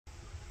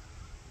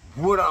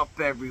What up,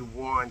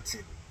 everyone?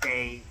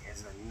 Today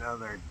is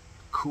another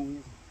cool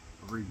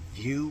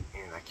review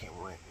and I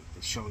can't wait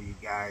to show you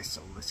guys,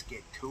 so let's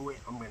get to it.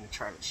 I'm going to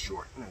try to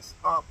shorten this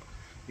up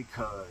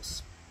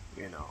because,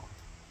 you know,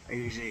 I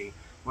usually,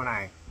 when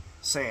I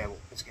say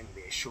it's going to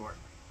be a short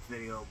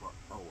video, but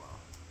oh well.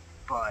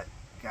 But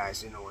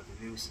guys, you know what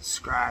to do.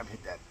 Subscribe,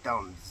 hit that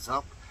thumbs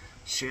up,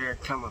 share,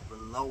 comment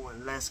below,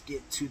 and let's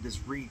get to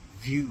this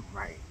review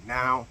right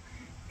now.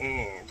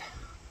 And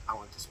I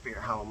went to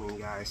Spirit Halloween,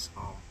 guys.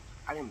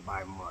 I didn't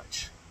buy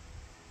much.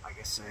 Like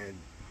I said,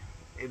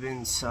 it's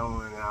been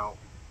selling out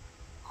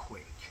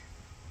quick,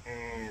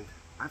 and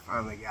I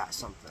finally got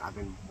something I've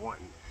been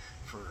wanting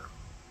for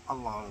a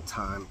long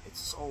time. It's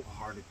so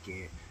hard to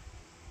get.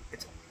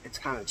 It's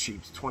kind of cheap.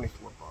 It's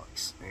 24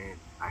 bucks, and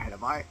I had to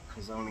buy it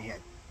because I only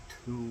had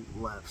 2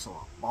 left, so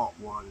I bought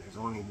one. There's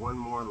only 1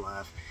 more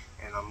left,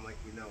 and I'm like,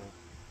 you know,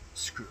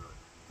 screw it.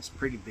 It's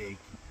pretty big.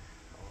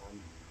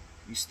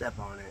 You step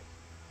on it,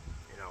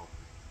 you know,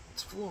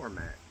 it's floor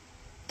mat.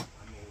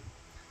 I mean,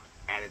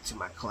 add it to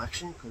my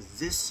collection because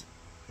this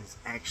is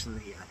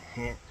actually a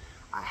hint.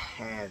 I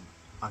had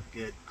a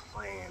good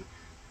plan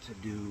to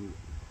do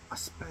a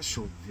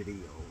special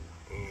video,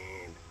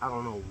 and I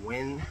don't know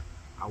when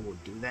I will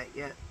do that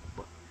yet,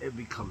 but it'll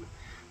be coming.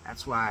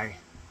 That's why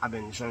I've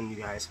been showing you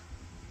guys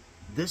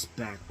this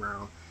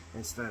background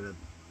instead of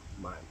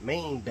my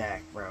main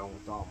background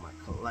with all my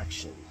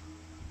collection.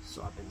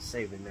 So I've been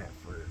saving that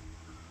for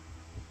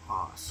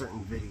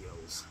certain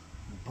videos,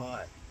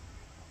 but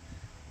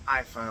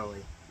I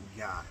finally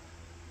got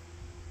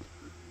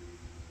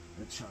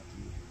the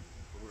Chucky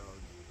rug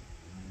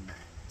mat.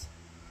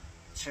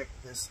 Check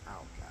this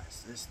out,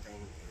 guys. This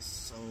thing is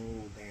so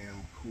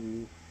damn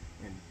cool,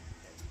 and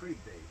it's pretty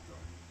big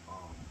though.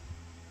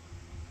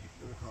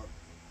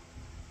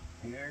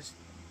 Here's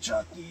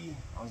Chucky.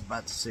 I was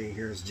about to say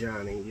here's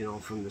Johnny, you know,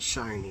 from The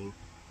Shining,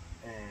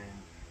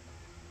 and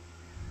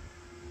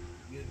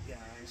good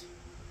guys,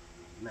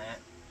 Matt.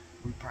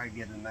 We probably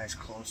get a nice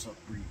close-up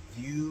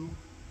review,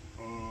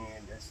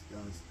 and this it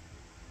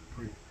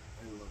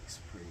looks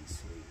pretty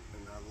sweet.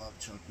 And I love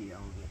Chucky. I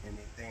don't get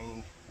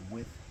anything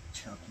with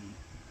Chucky,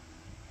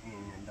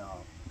 and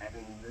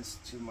adding this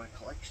to my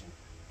collection.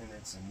 And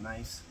it's a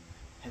nice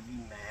heavy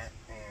mat,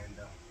 and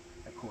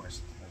of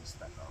course it's gonna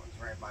step out. It's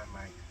right by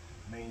my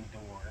main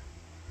door,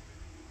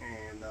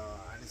 and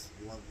I just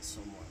love it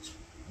so much.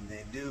 And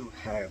they do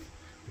have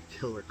the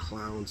Killer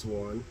Clowns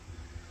one.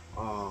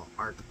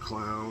 Art the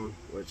Clown,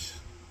 which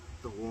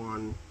the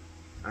one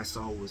I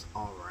saw was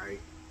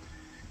alright,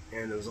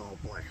 and it was all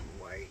black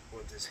and white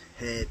with his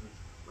head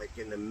like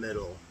in the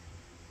middle,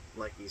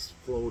 like he's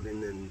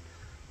floating in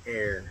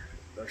air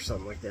or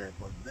something like that.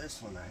 But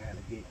this one I had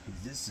to get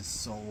because this is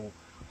so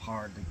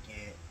hard to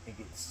get. It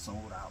gets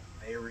sold out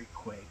very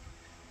quick,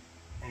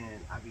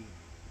 and I be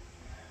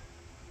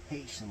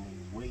patiently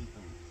waiting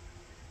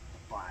to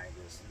buy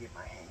this to get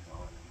my hands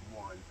on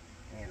one,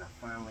 and I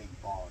finally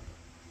bought it.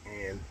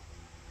 And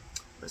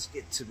let's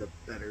get to the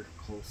better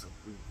close-up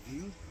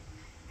review.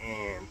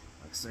 And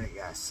like I said,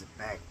 guys, sit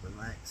back,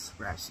 relax,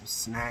 grab some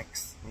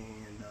snacks,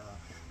 and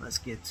let's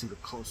get to the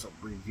close-up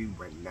review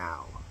right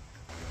now.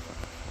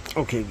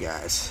 Okay,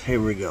 guys, here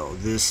we go.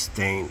 This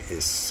thing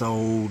is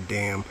so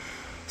damn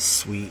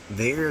sweet.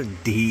 They're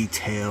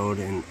detailed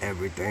and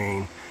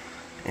everything.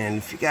 And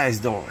if you guys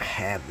don't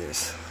have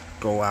this,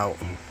 go out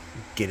and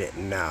get it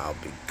now,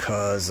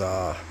 because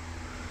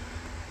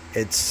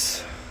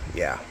it's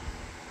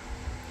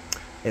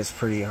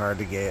pretty hard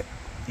to get.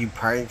 You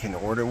probably can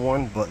order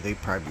one, but they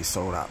probably be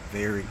sold out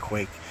very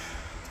quick.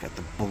 It's got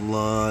the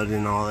blood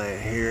and all that.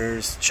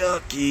 Here's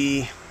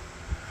Chucky.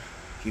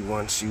 He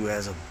wants you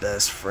as a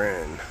best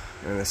friend.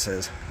 And it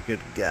says, good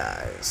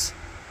guys.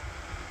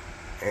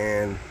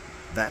 And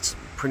that's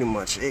pretty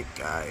much it,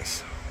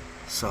 guys.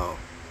 So,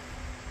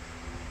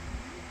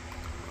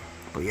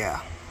 but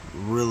yeah,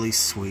 really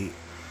sweet.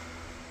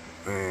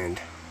 And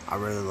I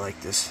really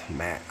like this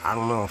mat. I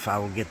don't know if I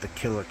will get the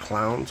Killer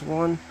Clowns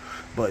one,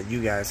 but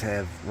you guys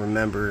have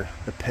remember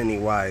the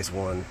Pennywise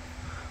one,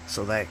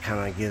 so that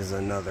kind of gives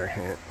another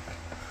hint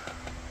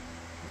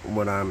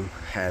what I'm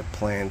had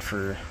planned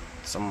for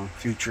some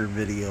future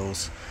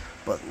videos.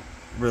 But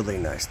really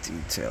nice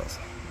details,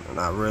 and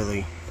I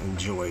really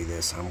enjoy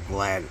this. I'm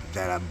glad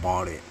that I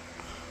bought it,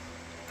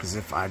 because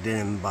if I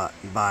didn't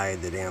buy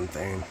the damn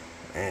thing,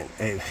 and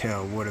it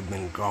would have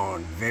been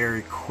gone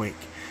very quick.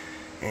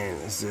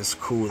 And it's just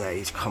cool that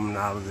he's coming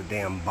out of the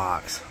damn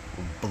box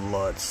with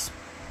blood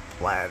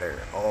splatter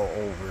all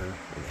over.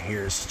 And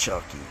here's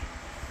Chucky.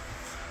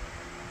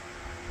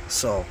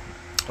 So,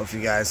 hope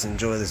you guys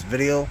enjoy this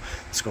video.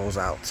 This goes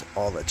out to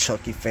all the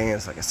Chucky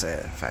fans. Like I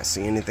said, if I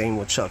see anything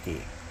with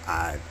Chucky,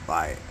 I'd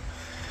buy it.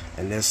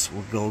 And this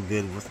will go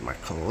good with my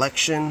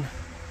collection.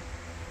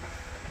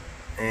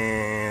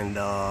 And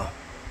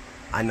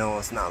I know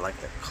it's not like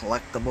the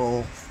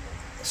collectible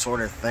sort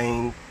of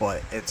thing,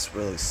 but it's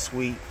really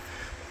sweet.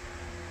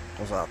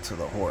 Goes out to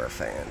the horror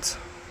fans.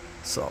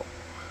 So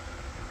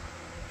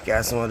you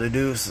guys know what to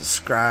do.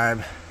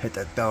 Subscribe, hit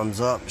that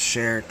thumbs up,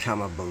 share,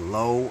 comment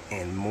below,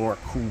 and more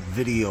cool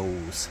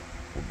videos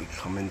will be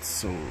coming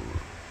soon.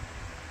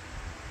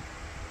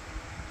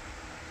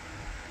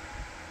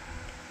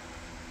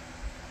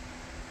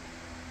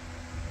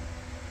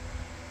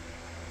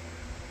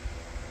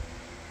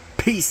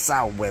 Peace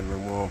out,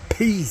 everyone.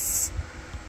 Peace.